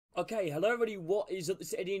Okay, hello everybody, what is up? This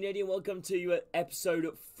is Eddie and welcome to episode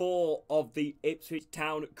 4 of the Ipswich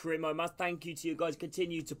Town career mode. Mass thank you to you guys,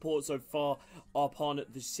 continued support so far upon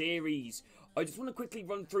the series. I just want to quickly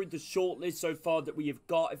run through the shortlist so far that we have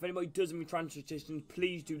got. If anybody does have any transfer suggestions,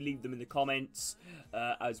 please do leave them in the comments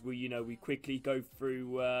as we quickly go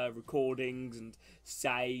through recordings and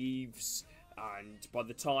saves. And by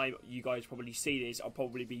the time you guys probably see this, I'll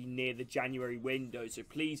probably be near the January window. So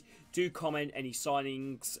please do comment any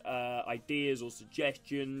signings, ideas or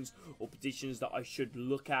suggestions or positions that I should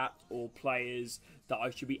look at or players that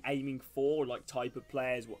I should be aiming for, like type of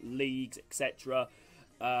players, what leagues, etc.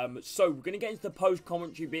 So we're going to get into the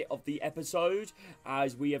post-commentary bit of the episode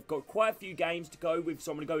as we have got quite a few games to go with.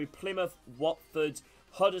 So I'm going to go with Plymouth, Watford,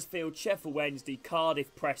 Huddersfield, Sheffield Wednesday,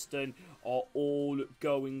 Cardiff, Preston are all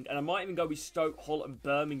going, and I might even go with Stoke, Hull and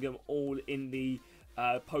Birmingham all in the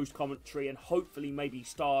post-commentary, and hopefully maybe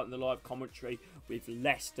start in the live commentary with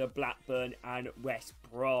Leicester, Blackburn and West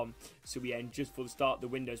Brom. So we end just for the start of the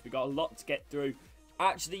windows. We've got a lot to get through.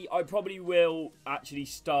 Actually, I probably will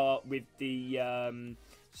start with the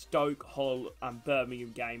Stoke, Hull and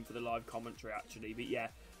Birmingham game for the live commentary actually. But yeah,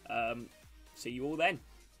 see you all then.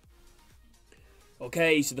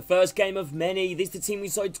 Okay, so the first game of many. This is the team we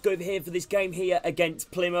decided to go over here for this game here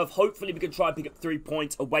against Plymouth. Hopefully we can try and pick up 3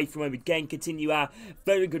 points away from home again. Continue our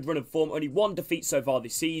very good run of form. Only 1 defeat so far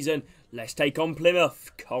this season. Let's take on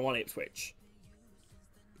Plymouth. Come on, Ipswich.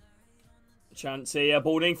 Chance here.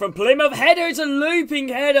 Ball in from Plymouth. Header. It's a looping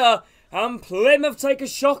header. And Plymouth take a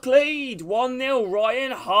shock lead. 1-0.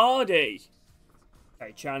 Ryan Hardy.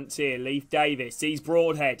 Okay, chance here. Leif Davis sees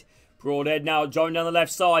Broadhead. Broadhead now joined down the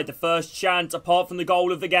left side. The first chance apart from the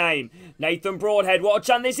goal of the game. Nathan Broadhead. What a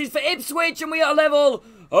chance this is for Ipswich. And we are level.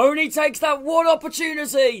 Only takes that one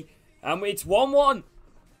opportunity. And it's 1-1.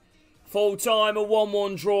 Full time, a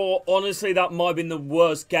 1-1 draw. Honestly, that might have been the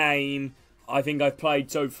worst game I think I've played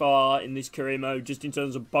so far in this career mode. Just in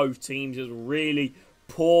terms of both teams. It was a really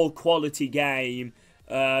poor quality game.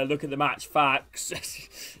 Look at the match facts.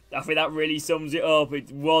 I think that really sums it up.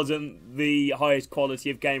 It wasn't the highest quality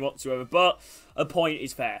of game whatsoever, but a point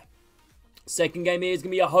is fair. Second game here is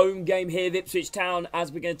going to be a home game here at Ipswich Town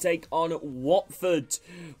as we're going to take on Watford.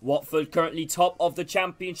 Watford currently top of the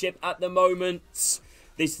Championship at the moment.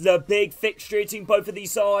 This is a big fixture hitting both of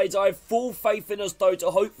these sides. I have full faith in us though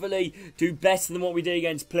to hopefully do better than what we did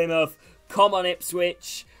against Plymouth. Come on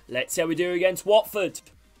Ipswich. Let's see how we do against Watford.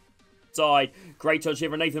 Side. Great touch here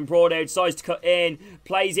from Nathan Broadhead. Decides to cut in.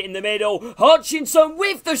 Plays it in the middle. Hutchinson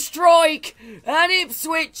with the strike. And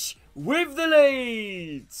Ipswich with the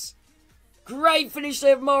leads. Great finish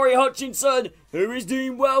there from Murray Hutchinson, who is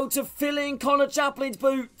doing well to fill in Connor Chaplin's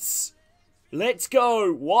boots. Let's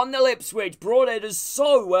go. 1-0 Ipswich. Broadhead does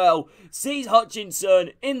so well. Sees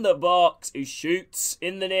Hutchinson in the box, who shoots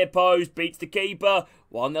in the near post. Beats the keeper.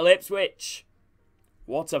 1-0 Ipswich.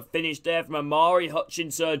 What a finish there from Amari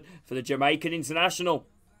Hutchinson for the Jamaican international.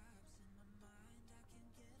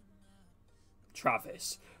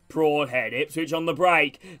 Travis. Broadhead. Ipswich on the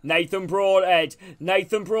break. Nathan Broadhead.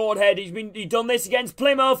 Nathan Broadhead. He's done this against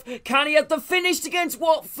Plymouth. Can he have the finish against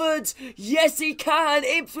Watford? Yes, he can.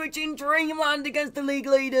 Ipswich in dreamland against the league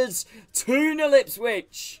leaders. 2-0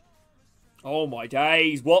 Ipswich. Oh my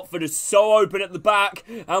days, Watford is so open at the back,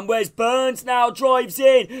 and Wes Burns now drives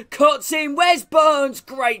in, cuts in, Wes Burns,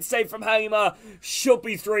 great save from Hamer, should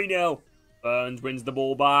be 3-0. Burns wins the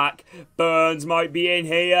ball back, Burns might be in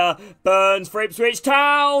here, Burns for Ipswich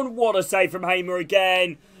Town, what a save from Hamer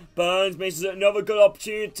again. Burns misses another good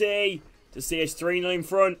opportunity to see us 3-0 in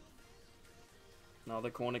front.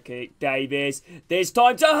 Another corner kick. Davis. This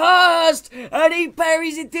time to Hurst. And he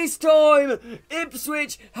buries it this time.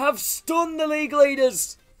 Ipswich have stunned the league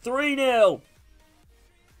leaders. 3-0.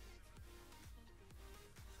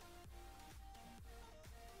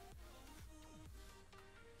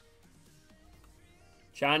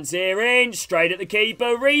 Chance here in. Straight at the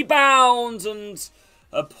keeper. Rebounds. And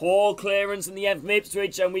a poor clearance in the end from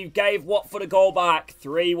Ipswich. And we gave Watford a goal back.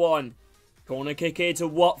 3-1. Corner kick here to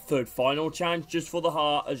Watford. Final chance just for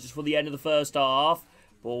the end of the first half.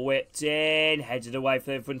 Ball whipped in. Headed away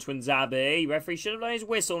from Twinzabi. Referee should have blown his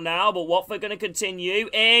whistle now, but Watford going to continue.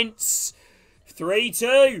 Ince.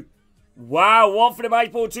 3-2. Wow, Watford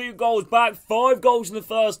have made 2 goals back. 5 goals in the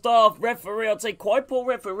first half. Referee, I'd say quite poor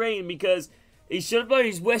refereeing because he should have blown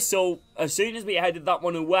his whistle as soon as we headed that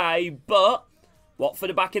one away. But Watford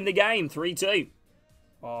are back in the game. 3-2.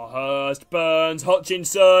 Oh, Hurst, Burns,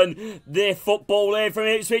 Hutchinson. The football here from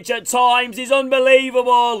Ipswich at times is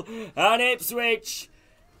unbelievable. And Ipswich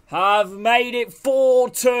have made it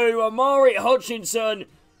 4-2. Amari Hutchinson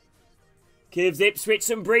Gives Ipswich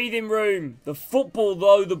some breathing room. The football,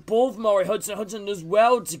 though, the ball from Murray Hudson does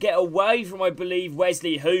well to get away from, I believe,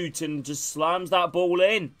 Wesley Hoot and just slams that ball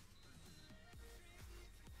in.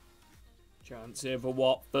 Chance here for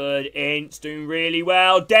Watford. Ince doing really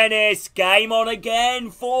well. Dennis, game on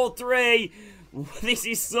again. 4-3. This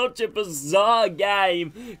is such a bizarre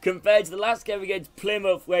game compared to the last game against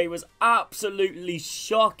Plymouth where it was absolutely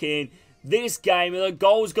shocking. This game, the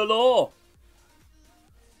goals galore.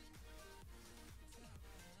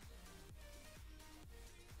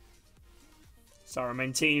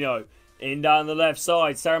 Saramentino in down the left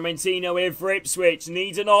side. Saramentino in for Ipswich.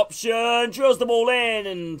 Needs an option. Draws the ball in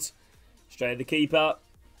and straight at the keeper.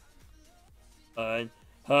 And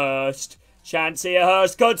Hurst. Chance here.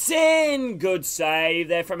 Hurst. Cuts in. Good save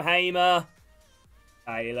there from Hamer.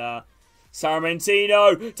 Taylor.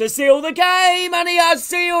 Saramentino to seal the game. And he has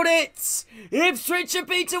sealed it. Ipswich have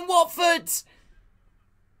beaten Watford.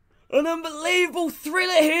 An unbelievable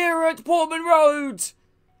thriller here at Portman Road.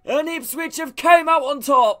 And Ipswich have came out on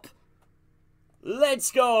top.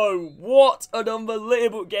 Let's go. What an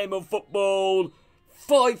unbelievable game of football.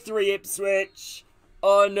 5-3 Ipswich.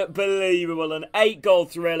 Unbelievable. An 8-goal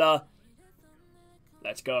thriller.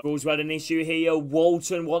 Let's go. We've also had an issue here.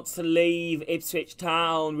 Walton wants to leave Ipswich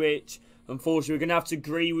Town, which unfortunately we're going to have to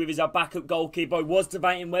agree with as our backup goalkeeper. I was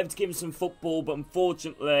debating whether to give him some football, but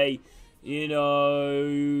unfortunately, you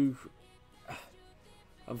know,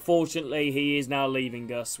 unfortunately, he is now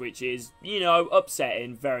leaving us, which is, you know,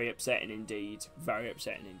 upsetting. Very upsetting indeed. Very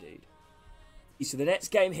upsetting indeed. So the next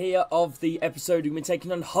game here of the episode, we've been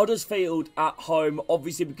taking on Huddersfield at home.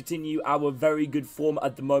 Obviously, we continue our very good form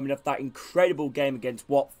at the moment of that incredible game against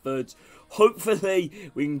Watford. Hopefully,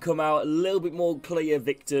 we can come out a little bit more clear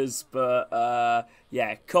victors. But,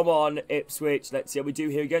 yeah, come on, Ipswich. Let's see how we do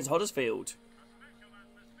here against Huddersfield.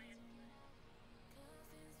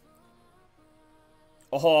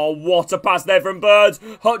 Oh, what a pass there from Burns.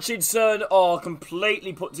 Hutchinson, oh,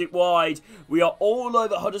 completely puts it wide. We are all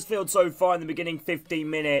over Huddersfield so far in the beginning 15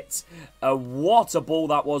 minutes. What a ball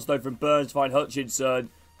that was, though, from Burns to find Hutchinson,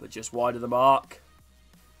 but just wide of the mark.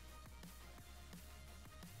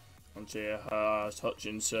 Onto Hurst,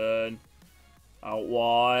 Hutchinson. Out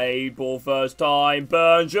wide, ball first time.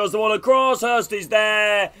 Burns just the one across. Hurst is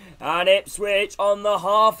there. And Ipswich on the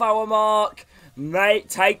half-hour mark. Mate,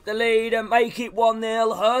 take the lead and make it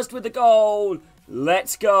 1-0. Hurst with the goal.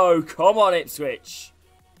 Let's go. Come on, Ipswich.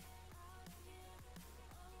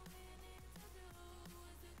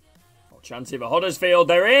 Chance for Huddersfield.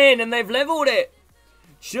 They're in and they've levelled it.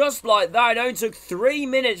 Just like that. It only took 3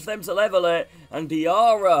 minutes for them to level it. And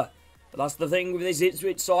Diarra. But that's the thing with this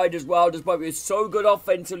Ipswich side as well. Despite being so good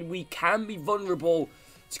offensively, we can be vulnerable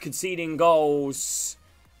to conceding goals.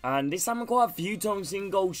 And this time quite a few times seen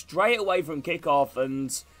goals straight away from kickoff, and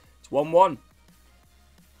it's 1-1.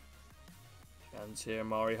 Chance here,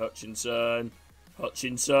 Amari Hutchinson.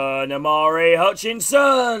 Hutchinson, Amari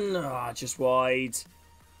Hutchinson. Ah, just wide.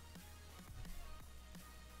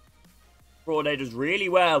 Broadhead does really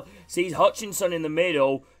well. Sees Hutchinson in the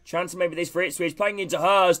middle. Chance maybe this for Ipswich. Playing into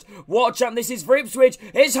Hurst. What a chance this is for Ipswich.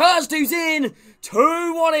 It's Hurst who's in.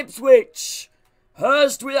 2-1 Ipswich.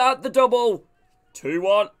 Hurst without the double.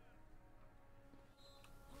 2-1.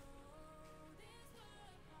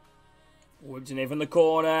 Whipped in from the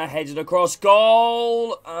corner, headed across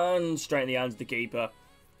goal, and straight in the hands of the keeper.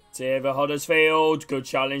 Tiva Huddersfield, good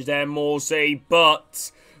challenge there, Morsey,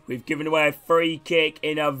 but we've given away a free kick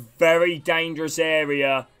in a very dangerous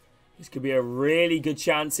area. This could be a really good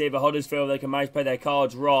chance here for Huddersfield. They can manage to play their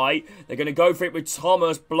cards right. They're going to go for it with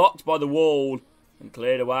Thomas, blocked by the wall, and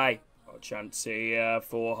cleared away. Chance here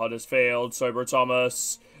for Huddersfield. Sober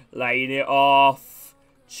Thomas laying it off.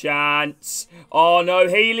 Chance. Oh no,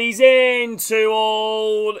 Healy's in.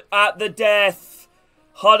 2-2 at the death.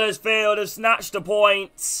 Huddersfield have snatched a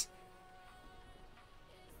point.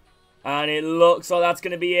 And it looks like that's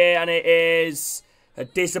going to be it. And it is a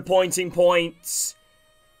disappointing point.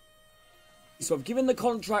 So I've given the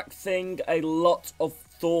contract thing a lot of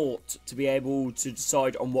thought to be able to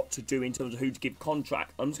decide on what to do in terms of who to give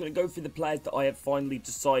contract. I'm just going to go through the players that I have finally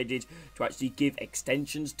decided to actually give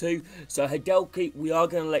extensions to. So Hdelke, we are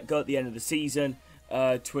going to let go at the end of the season.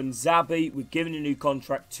 Twinzabi, we're giving a new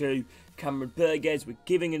contract to. Cameron Burgess, we're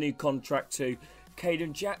giving a new contract to.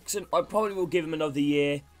 Caden Jackson, I probably will give him another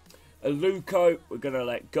year. Aluko, we're going to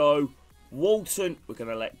let go. Walton, we're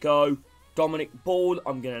going to let go. Dominic Ball,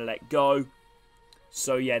 I'm going to let go.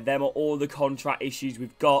 So yeah, them are all the contract issues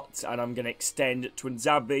we've got, and I'm going to extend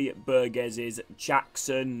Twinzabi, Burgess's,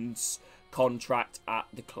 Jackson's contract at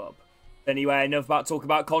the club. Anyway, enough about talking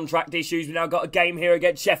about contract issues. We now got a game here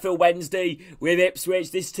against Sheffield Wednesday with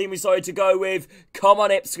Ipswich. This team we decided to go with. Come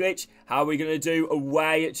on, Ipswich. How are we going to do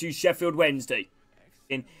away to Sheffield Wednesday?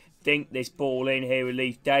 Dink this ball in here with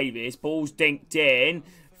Leif Davis. Ball's dinked in.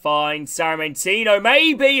 Finds Sarmentino,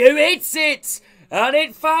 maybe, who hits it. And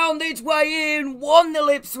it found its way in.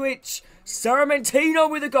 1-0 Ipswich.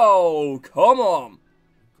 Sarmentino with a goal. Come on.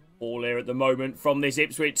 Ball here at the moment from this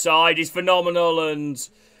Ipswich side is phenomenal. And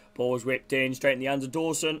ball's whipped in straight in the hands of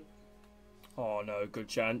Dawson. Oh no, good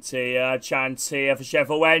chance here. Chance here for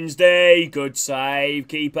Sheffield Wednesday. Good save,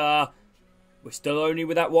 keeper. We're still only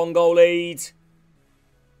with that 1-goal lead.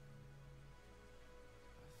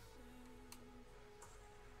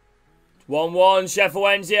 1-1, Sheffield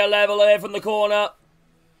Wednesday a level here from the corner.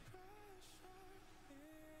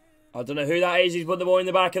 I don't know who that is. He's put the ball in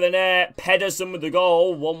the back of the net. Pedersen with the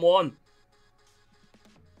goal. 1-1.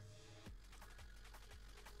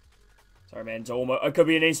 Sorry, man. It could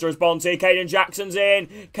be an instant response here. Caden Jackson's in.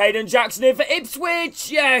 Caden Jackson in for Ipswich.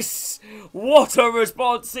 Yes. What a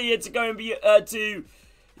response here to go and be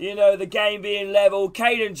the game being level.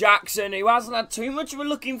 Caden Jackson, who hasn't had too much of a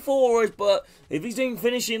looking forward, but if he's doing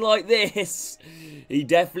finishing like this, he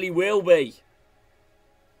definitely will be.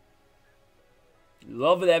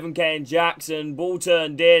 Love it, Evan Caden Jackson. Ball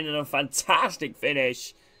turned in and a fantastic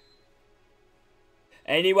finish.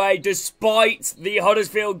 Anyway, despite the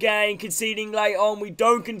Huddersfield game conceding late on, we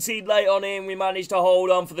don't concede late on in. We managed to hold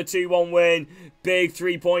on for the 2-1 win. Big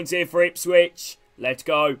 3 points here for Ipswich. Let's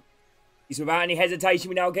go. So without any hesitation,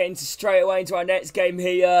 we now get straight away into our next game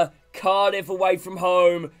here. Cardiff away from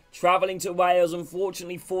home. Travelling to Wales,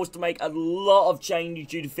 unfortunately forced to make a lot of changes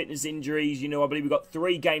due to fitness injuries. I believe we've got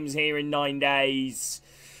 3 games here in 9 days.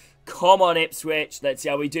 Come on, Ipswich. Let's see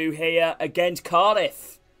how we do here against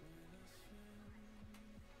Cardiff.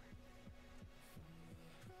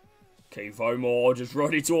 Keith O'More just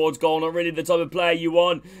running towards goal. Not really the type of player you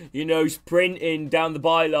want, sprinting down the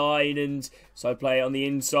byline. And so play it on the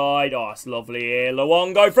inside. Oh, it's lovely here.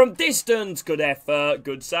 Luongo from distance. Good effort.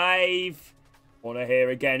 Good save. Corner here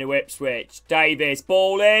again to Ipswich. Davis,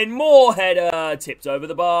 ball in. Moore header. Tipped over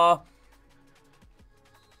the bar.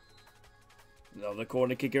 Another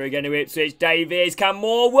corner kicker again to Ipswich. Davis, can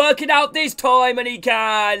Moore work it out this time? And he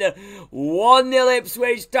can. 1-0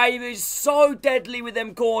 Ipswich. Davis so deadly with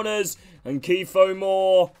them corners. And Keith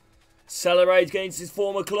O'More celebrates against his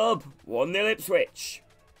former club. 1-0 Ipswich.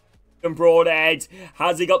 Nathan Broadhead,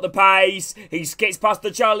 has he got the pace? He skips past the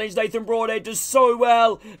challenge. Nathan Broadhead does so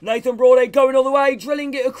well. Nathan Broadhead going all the way,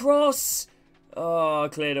 drilling it across. Oh,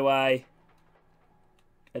 cleared away.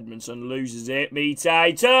 Edmondson loses it.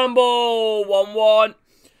 Mite, Turnbull, 1-1.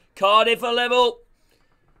 Cardiff a level.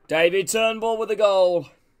 David Turnbull with a goal.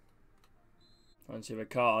 Onto for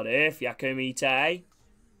Cardiff, Jaco Mite.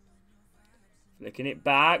 Flicking it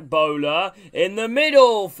back, Bowler in the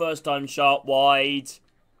middle. First time shot wide.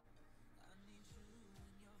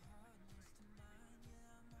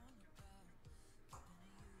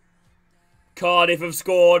 Cardiff have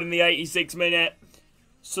scored in the 86th minute.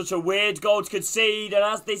 Such a weird goal to concede, and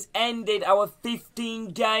as this ended our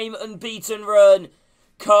 15-game unbeaten run,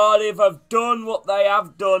 Cardiff have done what they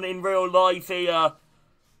have done in real life here.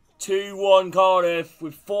 2-1 Cardiff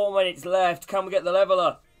with 4 minutes left. Can we get the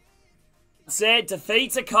leveller? That's it.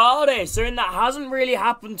 Defeat to Cardiff. Something that hasn't really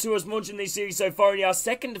happened to us much in this series so far. Only our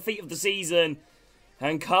 2nd defeat of the season.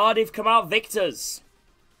 And Cardiff come out victors.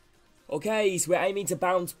 Okay, so we're aiming to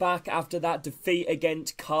bounce back after that defeat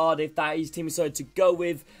against Cardiff. That is the team we decided to go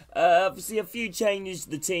with. Obviously, a few changes to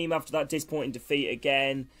the team after that disappointing defeat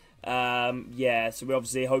again. Yeah, so we're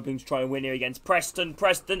obviously hoping to try and win here against Preston.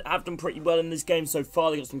 Preston have done pretty well in this game so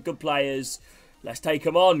far. They've got some good players. Let's take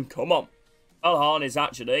them on. Come on. Harness,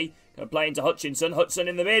 actually. Going to play into Hutchinson. Hudson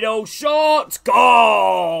in the middle. Shot!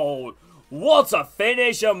 Goal! What a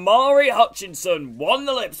finish. Amari Hutchinson won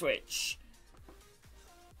the Ipswich.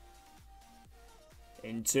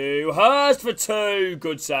 Into Hurst for 2.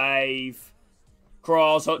 Good save.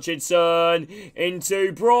 Cross Hutchinson.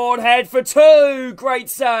 Into Broadhead for 2. Great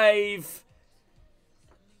save.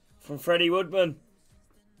 From Freddie Woodman.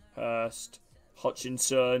 Hurst.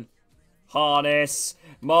 Hutchinson. Harness.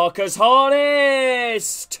 Marcus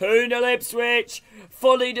Harness. 2-0 Ipswich.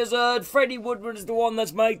 Fully deserved. Freddie Woodman is the one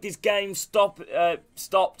that's made this game stopped,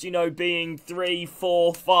 being 3,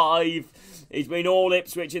 4, 5. It's been all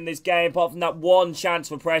Ipswich in this game, apart from that one chance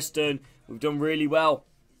for Preston. We've done really well.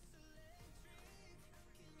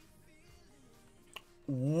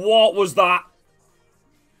 What was that?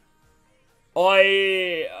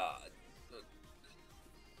 A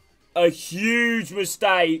huge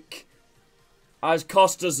mistake. has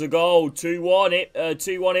cost us a goal.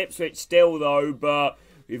 2-1 Ipswich still, though, but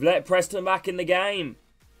we've let Preston back in the game.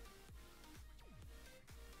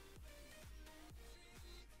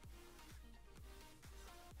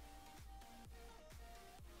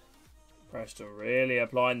 Preston really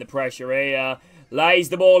applying the pressure here. Lays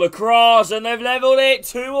the ball across and they've levelled it.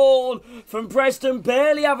 2-2 from Preston,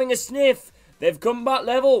 barely having a sniff. They've come back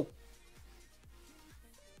level.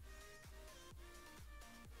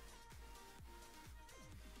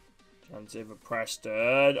 Chance for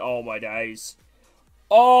Preston. Oh my days.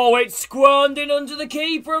 Oh, it's squirmed in under the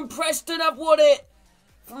keeper and Preston have won it.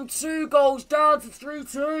 From 2 goals down to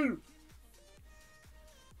 3-2.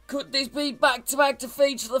 Could this be back-to-back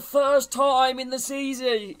defeats for the first time in the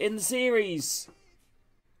season, in the series?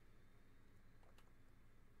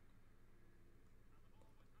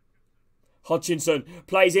 Hutchinson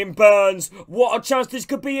plays in Burns. What a chance this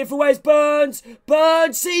could be here for Wes Burns.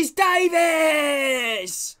 Burns sees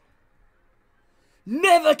Davis.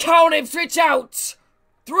 Never count Ipswich out.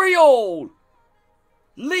 3-3.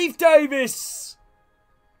 Leave Davis.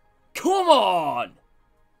 Come on.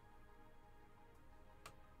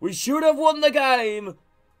 We should have won the game,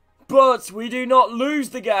 but we do not lose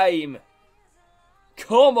the game.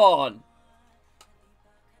 Come on.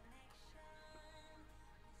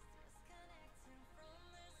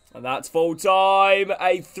 And that's full time,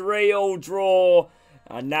 a 3-3 draw.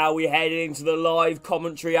 And now we head into the live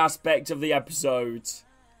commentary aspect of the episode.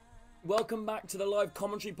 Welcome back to the live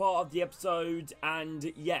commentary part of the episode.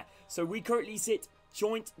 And yeah, so we currently sit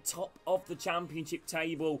joint top of the championship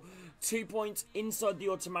table. 2 points inside the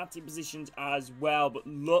automatic positions as well. But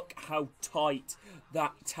look how tight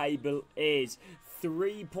that table is.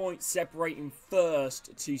 3 points separating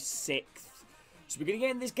first to 6th. So we're going to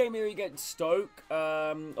get in this game here against Stoke,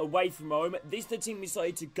 away from home. This is the team we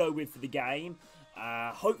decided to go with for the game.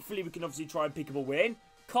 Hopefully we can obviously try and pick up a win.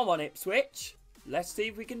 Come on, Ipswich. Let's see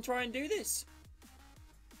if we can try and do this.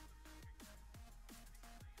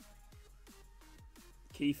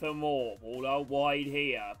 Kiefer Moore, ball out wide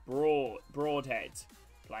here. Broadhead,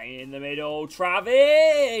 playing in the middle.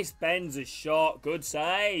 Travis bends a shot. Good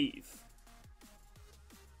save.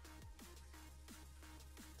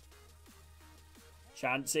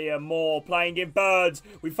 Chance here, Moore playing in Burns.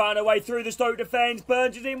 We found our way through the Stoke defence.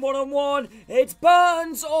 Burns is in one-on-one. It's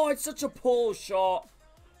Burns. Oh, it's such a poor shot.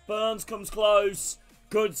 Burns comes close.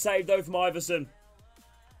 Good save though from Iverson.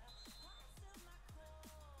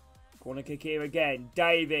 Corner kick here again.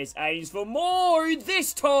 Davis aims for Moore, who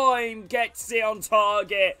this time gets it on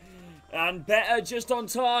target. And better just on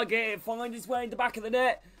target. It finds its way in the back of the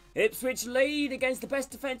net. Ipswich lead against the best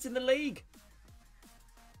defence in the league.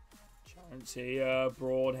 Chance here.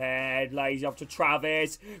 Broadhead lays off to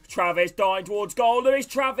Travis. Travis dying towards goal. Lewis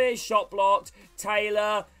Travis. Shot blocked.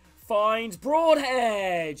 Taylor finds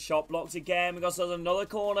Broadhead. Shot blocked again. We got another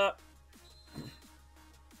corner.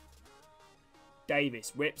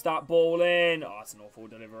 Davis whips that ball in. Oh, that's an awful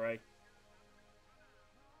delivery.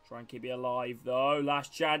 Try and keep it alive, though.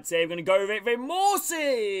 Last chance here. We're going to go with it for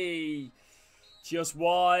Morsey. Just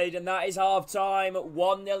wide, and that is half-time.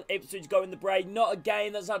 1-0 Ipswich going the break. Not a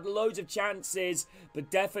game that's had loads of chances,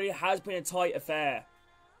 but definitely has been a tight affair.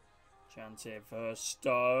 Chance here for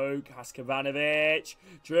Stoke. Haskavanovic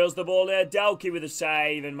drills the ball there. Delky with a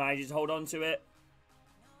save and manages to hold on to it.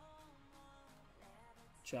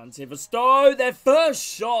 Chance here for Stoke. Their first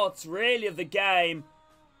shot, really, of the game.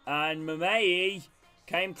 And Mamei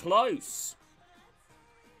came close.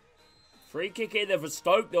 Free kick in there for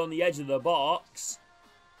Stoke. They're on the edge of the box.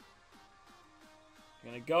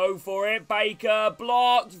 Going to go for it. Baker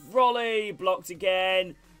blocked. Volley blocked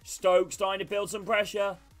again. Stoke starting to build some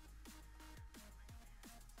pressure.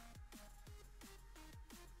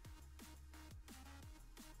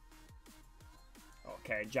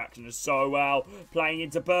 Okay, Jackson is so well. Playing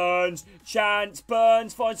into Burns. Chance.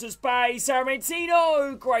 Burns finds some space.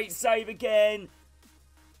 Sarmentino. Great save again.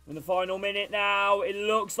 In the final minute now. It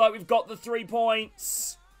looks like we've got the 3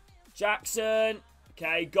 points. Jackson.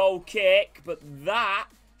 Okay, goal kick. But that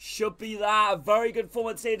should be that. A very good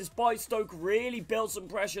performance here. Despite Stoke really built some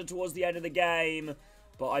pressure towards the end of the game.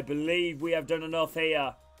 But I believe we have done enough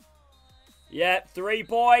here. Yep, 3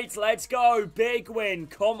 points. Let's go. Big win.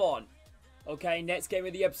 Come on. Okay, next game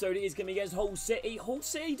of the episode is going to be against Hull City. Hull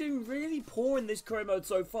City doing really poor in this career mode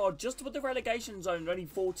so far. Just for the relegation zone, only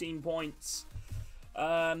 14 points.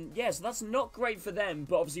 Yeah, so that's not great for them.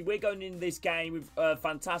 But obviously, we're going in this game with a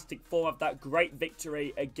fantastic form of that great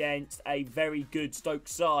victory against a very good Stoke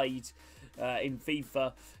side in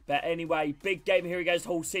FIFA. But anyway, big game here against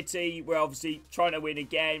Hull City. We're obviously trying to win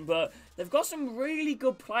again. But they've got some really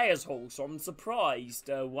good players, Hull. So I'm surprised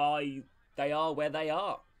why they are where they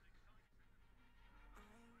are.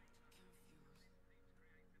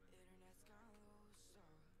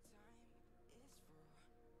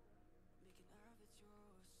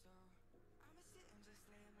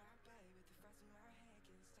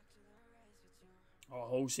 Oh,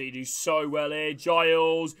 Hull City do so well here.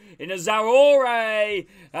 Giles in a Zaore.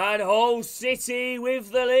 And Hull City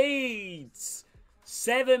with the leads.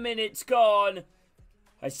 7 minutes gone.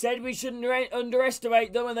 I said we shouldn't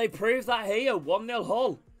underestimate them, and they proved that here. 1-0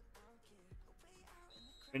 Hull.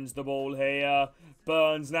 Wins the ball here.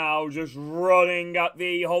 Burns now just running at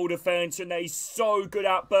the Hull defence, and they're so good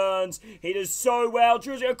at Burns. He does so well.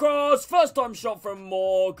 Draws it across. First time shot from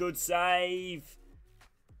Moore. Good save.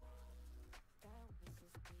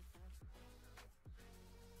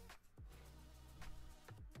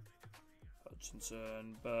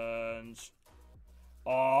 Hutchinson, Burns.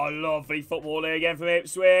 Oh, lovely football here again from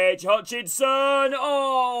Ipswich. Hutchinson.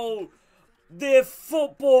 Oh, the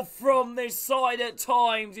football from this side at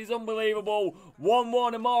times is unbelievable.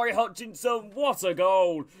 1-1, Amari Hutchinson. What a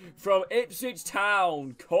goal from Ipswich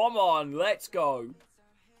Town. Come on, let's go.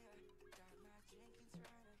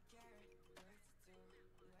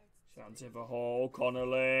 Chance for Hall.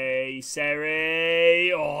 Connolly.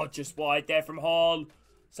 Seri. Oh, just wide there from Hall.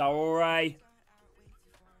 Zaore.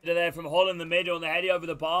 There from Hull in the middle, and they're heading over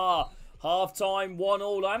the bar. Half time,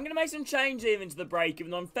 1-1. I'm going to make some changes even into the break, even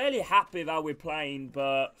though I'm fairly happy with how we're playing,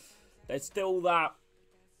 but there's still that,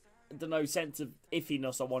 I don't know, sense of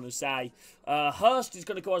iffiness, I want to say. Hurst is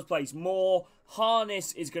going to come on to replace Moore.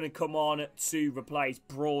 Harness is going to come on to replace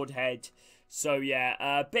Broadhead. So,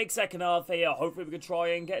 yeah, big second half here. Hopefully we can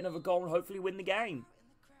try and get another goal and hopefully win the game.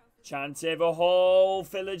 Chance of a Hall.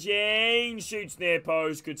 Philogene shoots near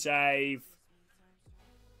post. Good save.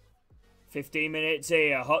 15 minutes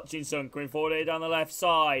here. Hutchinson coming forward here down the left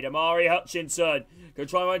side. Amari Hutchinson. Going to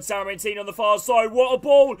try and find Sarmentino on the far side. What a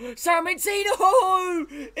ball.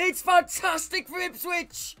 Sarmentino! It's fantastic for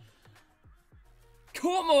Ipswich.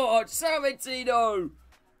 Come on, Sarmentino.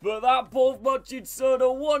 But that ball from Hutchinson,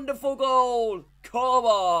 a wonderful goal. Come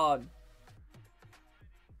on.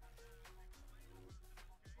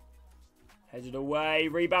 Headed away.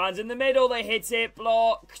 Rebounds in the middle. They hit it.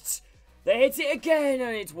 Blocked. They hit it again,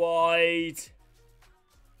 and it's wide.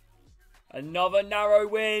 Another narrow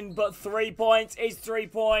win, but 3 points is 3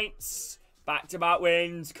 points. Back-to-back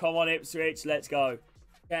wins. Come on, Ipswich. Let's go.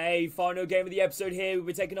 Okay, final game of the episode here. We'll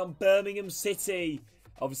be taking on Birmingham City.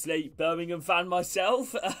 Obviously, Birmingham fan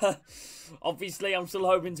myself. Obviously, I'm still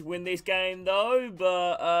hoping to win this game, though.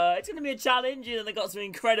 But it's going to be a challenge. You know, they've got some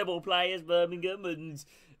incredible players, Birmingham. And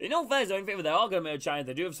in all fairness, I don't think they are going to be a challenge.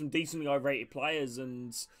 They do have some decently high-rated players,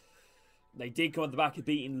 and they did come on the back of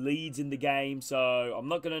beating Leeds in the game, so I'm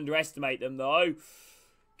not going to underestimate them, though.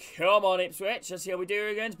 Come on, Ipswich. Let's see how we do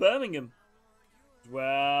against Birmingham.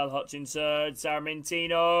 Well, Hutchinson,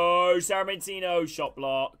 Sarmentino, shot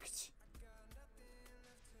blocked.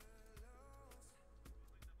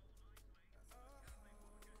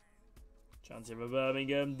 Chance for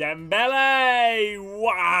Birmingham. Dembele!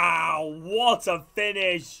 Wow, what a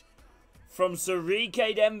finish from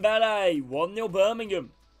Sirike Dembele. 1-0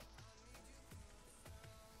 Birmingham.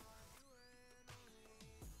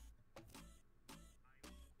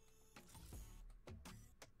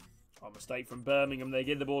 Mistake from Birmingham. They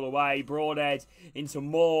give the ball away. Broadhead into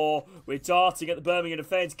Moore. We're darting at the Birmingham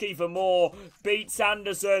defence. Kiefer Moore beats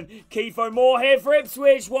Anderson. Kiefer Moore here for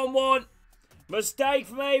Ipswich. 1-1. Mistake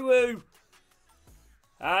from Awu.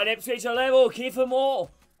 And Ipswich are level. Kiefer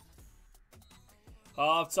Moore.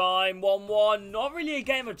 Half time. 1-1. Not really a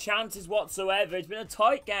game of chances whatsoever. It's been a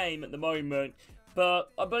tight game at the moment,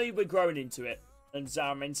 but I believe we're growing into it. And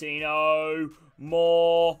Sarmentino.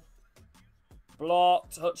 Moore.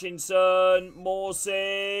 Blocked. Hutchinson.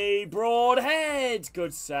 Morsey. Broadhead.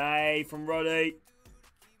 Good save from Ruddy.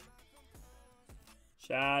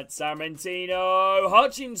 Chad. Sarmentino.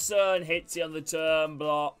 Hutchinson hits it on the turn.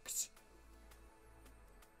 Blocked.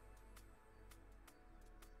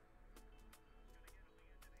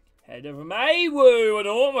 Header from Awu and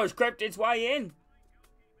almost crept its way in.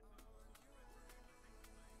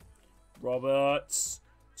 Roberts.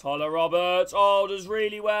 Tyler Roberts. Oh, does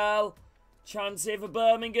really well. Chance here for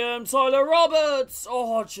Birmingham. Tyler Roberts.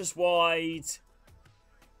 Oh, just wide.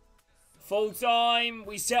 Full time.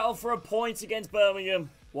 We settle for a point against Birmingham.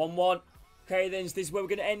 1-1. Okay, then, so this is where we're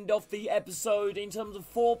going to end off the episode in terms of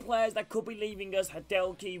 4 players that could be leaving us.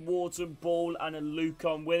 Hadelki, Wharton, Ball, and a Luke.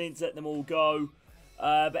 I'm willing to let them all go.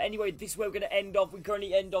 But anyway, this is where we're going to end off. We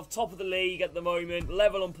currently end off top of the league at the moment.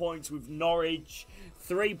 Level on points with Norwich.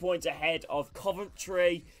 3 points ahead of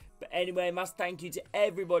Coventry. But anyway, massive thank you to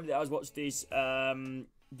everybody that has watched this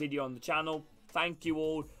video on the channel. Thank you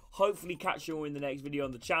all. Hopefully catch you all in the next video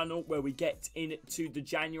on the channel where we get into the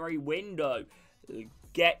January window.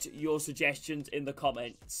 Get your suggestions in the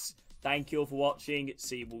comments. Thank you all for watching.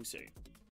 See you all soon.